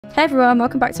Hey everyone,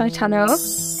 welcome back to my channel.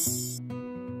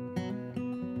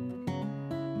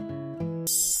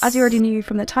 As you already knew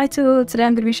from the title, today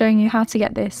I'm going to be showing you how to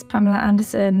get this Pamela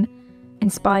Anderson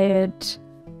inspired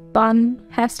bun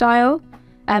hairstyle.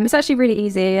 It's actually really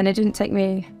easy and it didn't take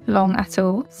me long at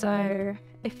all. So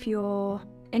if you're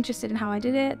interested in how I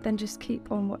did it, then just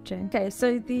keep on watching. Okay,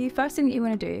 so the first thing that you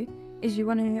want to do is you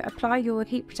want to apply your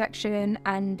heat protection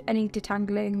and any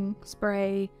detangling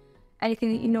spray,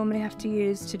 anything that you normally have to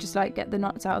use to just like get the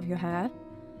knots out of your hair.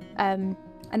 And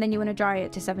then you want to dry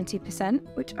it to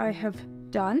 70%, which I have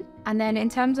done. And then in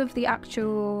terms of the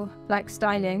actual like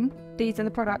styling, these are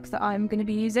the products that I'm going to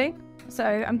be using. So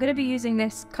I'm going to be using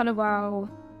this Colour Wow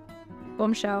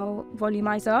Bombshell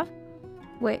Volumizer,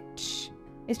 which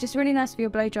is just really nice for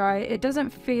your blow dry. It doesn't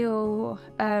feel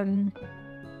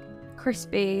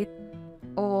crispy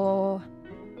or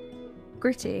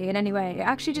gritty in any way. It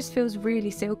actually just feels really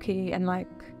silky and like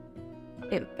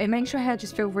it makes your hair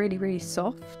just feel really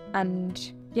soft,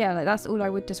 and yeah, like that's all I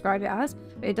would describe it as.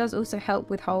 But it does also help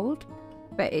with hold,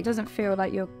 but it doesn't feel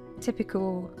like your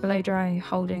typical blow dry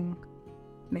holding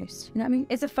mousse, you know what I mean?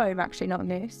 It's a foam actually, not a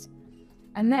mousse.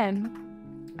 And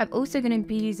then I'm also going to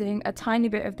be using a tiny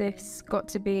bit of this Got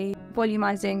To Be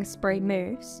volumizing spray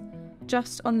mousse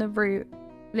just on the root,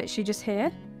 literally just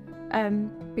here,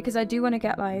 because I do want to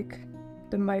get like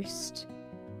the most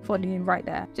volume right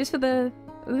there, just for the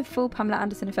full Pamela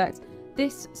Anderson effect.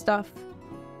 This stuff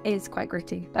is quite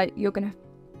gritty, like you're gonna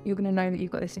know that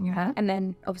you've got this in your hair. And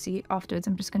then obviously afterwards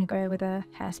I'm just gonna go with a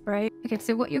hairspray. Okay,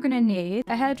 so what you're gonna need: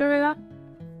 a hairdryer,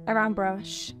 a round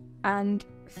brush, and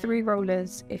 3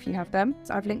 rollers if you have them.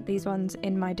 So I've linked these ones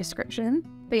in my description.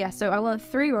 But yeah, so I want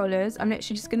 3 rollers. I'm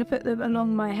literally just gonna put them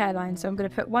along my hairline. So I'm gonna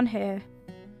put one here,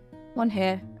 and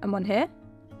one here.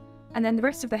 And then the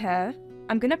rest of the hair,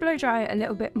 I'm gonna blow dry it a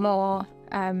little bit more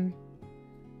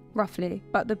roughly,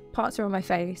 but the parts that are on my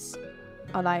face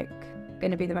are like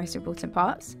gonna be the most important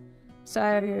parts.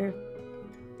 So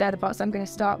they're the parts I'm gonna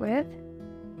start with.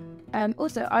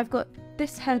 Also, I've got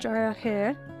this hairdryer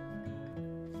here,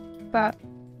 but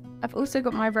I've also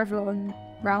got my Revlon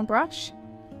round brush.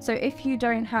 So if you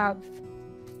don't have,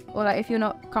 or like if you're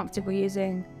not comfortable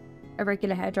using a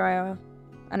regular hairdryer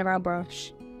and a round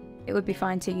brush, it would be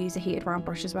fine to use a heated round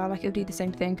brush as well. Like it'll do the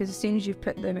same thing, because as soon as you've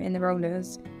put them in the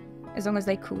rollers, as long as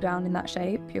they cool down in that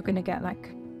shape, you're gonna get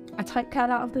like a tight curl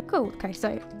out of the cool. Okay, so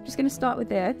I'm just gonna start with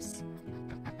this.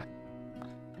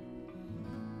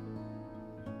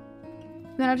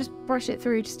 Then I'll just brush it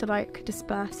through just to like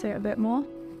disperse it a bit more.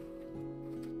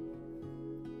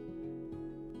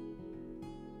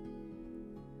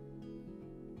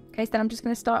 Okay, so then I'm just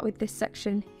gonna start with this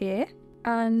section here,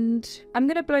 and I'm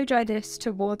gonna blow dry this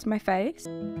towards my face.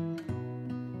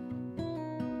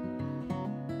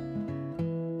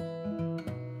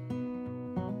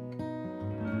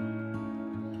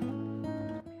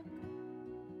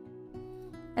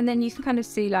 And then you can kind of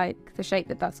see like the shape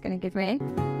that that's going to give me.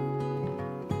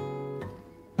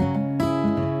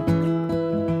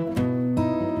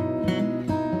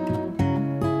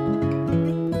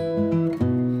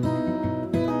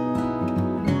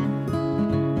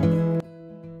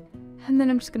 And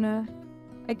then I'm just going to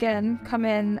again come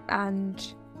in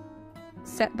and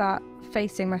set that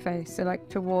facing my face, so like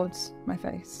towards my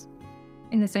face,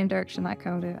 in the same direction that I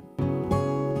curled it.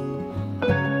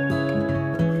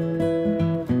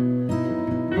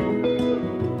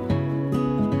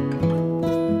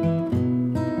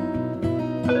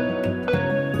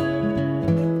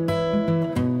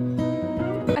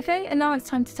 Okay, and now it's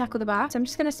time to tackle the back. So I'm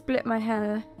just going to split my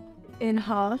hair in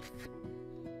half,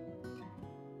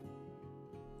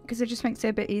 because it just makes it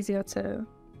a bit easier to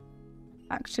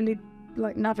actually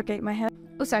like navigate my hair.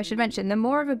 Also, I should mention, the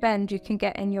more of a bend you can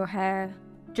get in your hair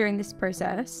during this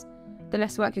process, the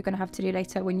less work you're going to have to do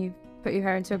later when you put your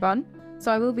hair into a bun.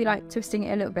 So I will be like twisting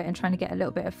it a little bit and trying to get a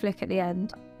little bit of flick at the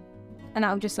end, and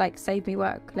that'll just like save me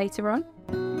work later on.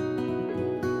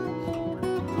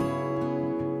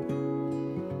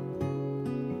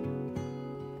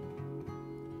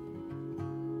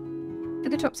 For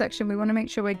the top section, we want to make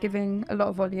sure we're giving a lot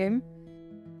of volume.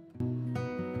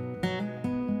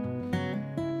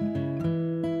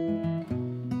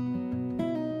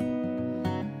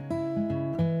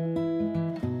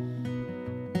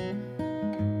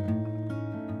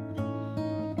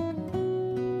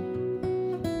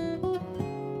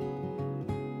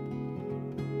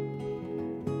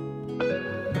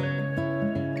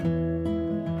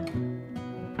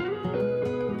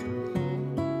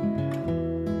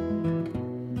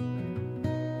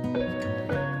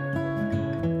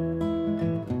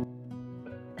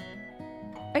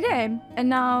 Okay, and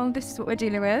now this is what we're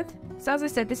dealing with. So as I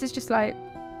said, this is just like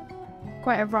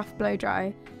quite a rough blow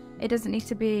dry. It doesn't need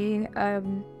to be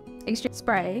extreme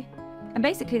spray. And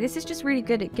basically this is just really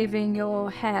good at giving your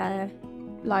hair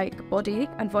like body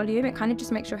and volume. It kind of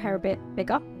just makes your hair a bit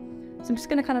bigger. So I'm just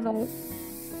going to kind of like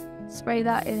spray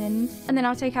that in, and then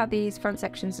I'll take out these front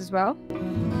sections as well.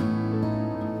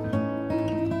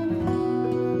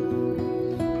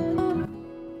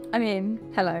 I mean,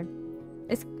 hello.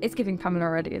 It's giving Pamela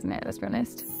already, isn't it? Let's be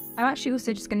honest. I'm actually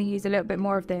also just going to use a little bit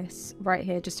more of this right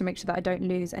here just to make sure that I don't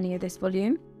lose any of this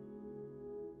volume.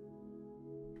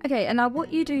 Okay, and now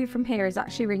what you do from here is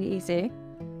actually really easy.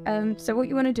 So what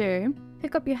you want to do,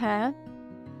 pick up your hair,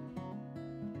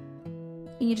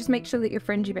 and you just make sure that your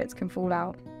fringy bits can fall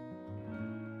out.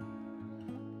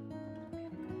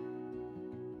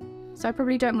 So I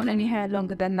probably don't want any hair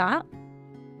longer than that.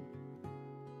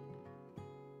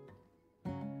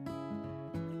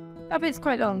 That bit's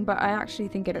quite long, but I actually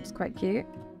think it looks quite cute.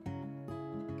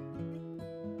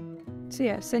 So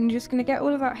yeah, so you're just going to get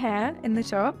all of that hair in the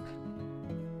top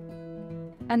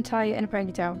and tie it in a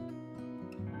ponytail.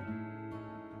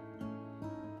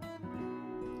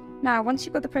 Now, once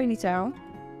you've got the ponytail,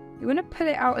 you want to pull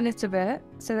it out a little bit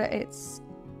so that it's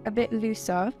a bit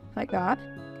looser, like that.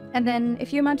 And then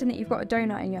if you imagine that you've got a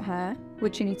donut in your hair,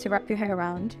 which you need to wrap your hair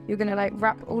around, you're going to like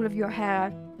wrap all of your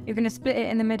hair. You're going to split it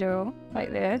in the middle, like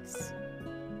this.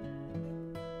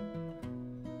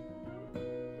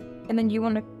 And then you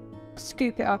want to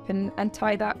scoop it up and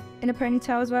tie that in a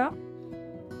ponytail as well.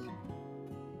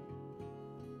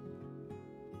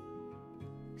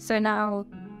 So now,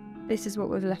 this is what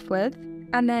we're left with.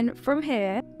 And then from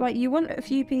here, like you want a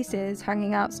few pieces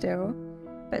hanging out still,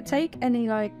 but take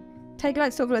like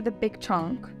sort of like the big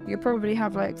chunk. You'll probably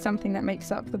have like something that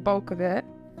makes up the bulk of it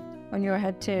on your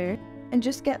head too. And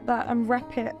just get that and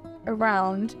wrap it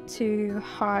around to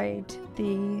hide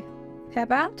the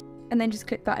hairband, and then just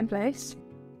clip that in place.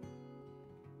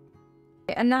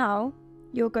 And now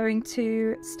you're going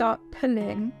to start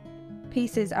pulling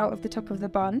pieces out of the top of the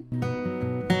bun.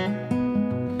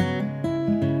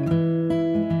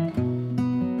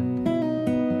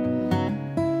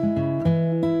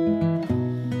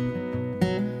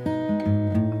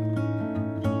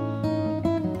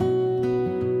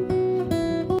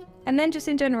 And then just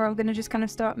in general, I'm going to just kind of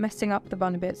start messing up the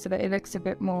bun a bit so that it looks a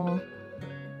bit more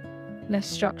less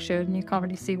structured and you can't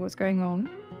really see what's going on.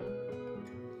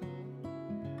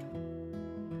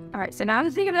 Alright, so now I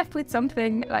think I'm left with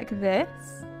something like this.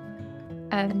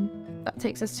 And that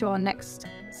takes us to our next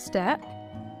step,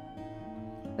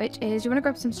 which is you want to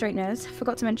grab some straighteners. I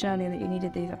forgot to mention earlier that you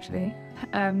needed these actually.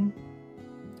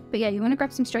 But yeah, you want to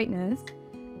grab some straighteners,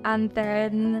 and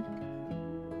then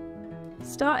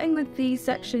starting with these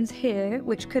sections here,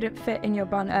 which couldn't fit in your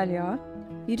bun earlier,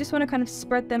 you just want to kind of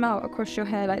spread them out across your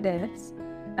hair like this.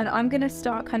 And I'm going to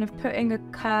start kind of putting a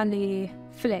curly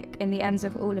flick in the ends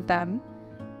of all of them,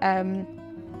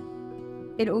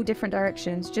 in all different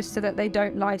directions, just so that they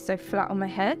don't lie so flat on my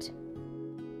head.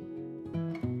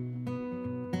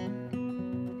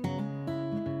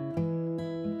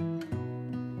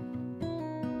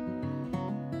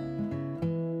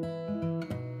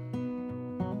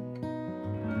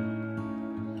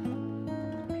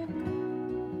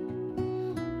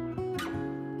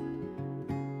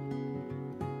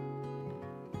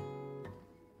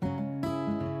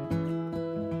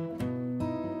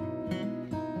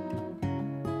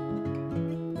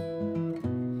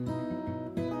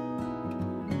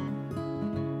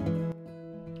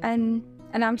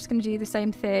 And I'm just going to do the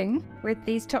same thing with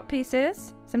these top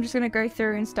pieces. So I'm just going to go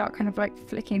through and start kind of like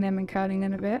flicking them and curling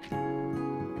them a bit.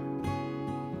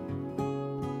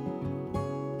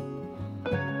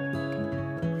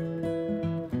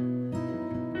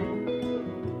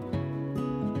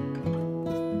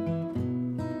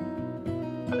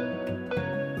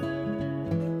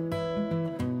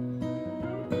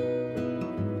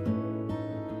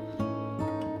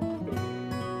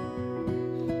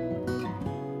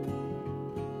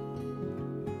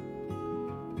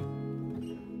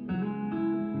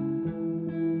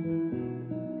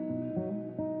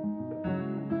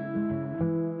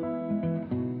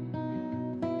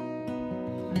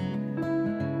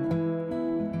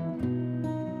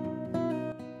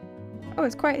 Oh,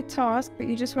 it's quite a task, but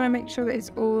you just want to make sure that it's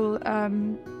all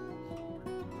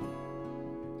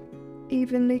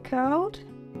evenly curled.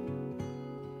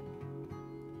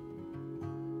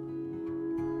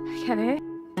 Okay.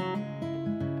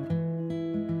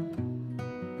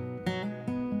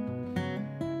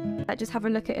 Just have a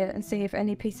look at it and see if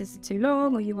any pieces are too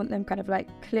long or you want them kind of like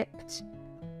clipped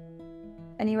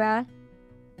anywhere.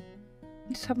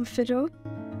 Just have a fiddle.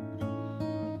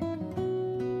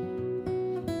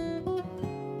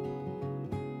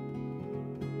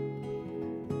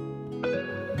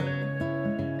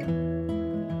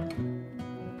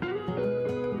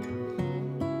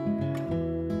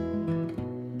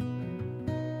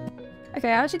 Okay,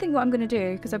 I actually think what I'm going to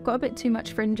do, because I've got a bit too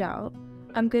much fringe out,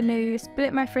 I'm going to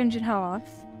split my fringe in half,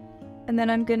 and then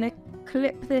I'm going to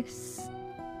clip this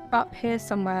up here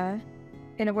somewhere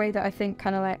in a way that I think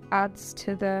kind of like adds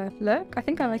to the look. I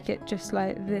think I like it just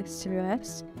like this, to be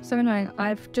honest. So annoying,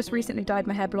 I've just recently dyed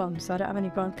my hair blonde, so I don't have any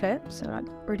blonde clips, so I'm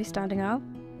really standing out.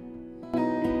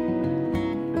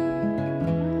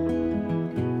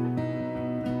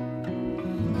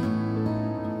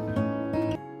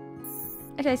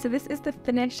 Okay, so this is the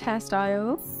finished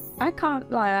hairstyle. I can't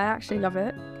lie, I actually love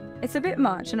it. It's a bit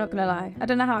much, I'm not gonna lie. I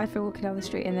don't know how I feel walking down the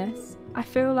street in this. I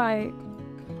feel like,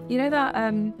 you know that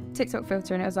TikTok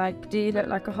filter, and it was like, do you look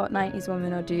like a hot 90s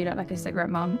woman or do you look like a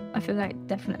cigarette mum? I feel like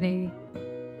definitely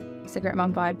cigarette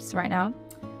mum vibes right now.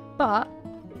 But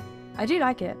I do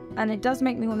like it, and it does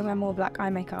make me want to wear more black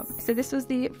eye makeup. So this was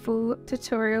the full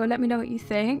tutorial. Let me know what you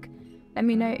think. Let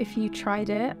me know if you tried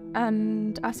it,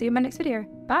 and I'll see you in my next video.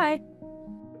 Bye!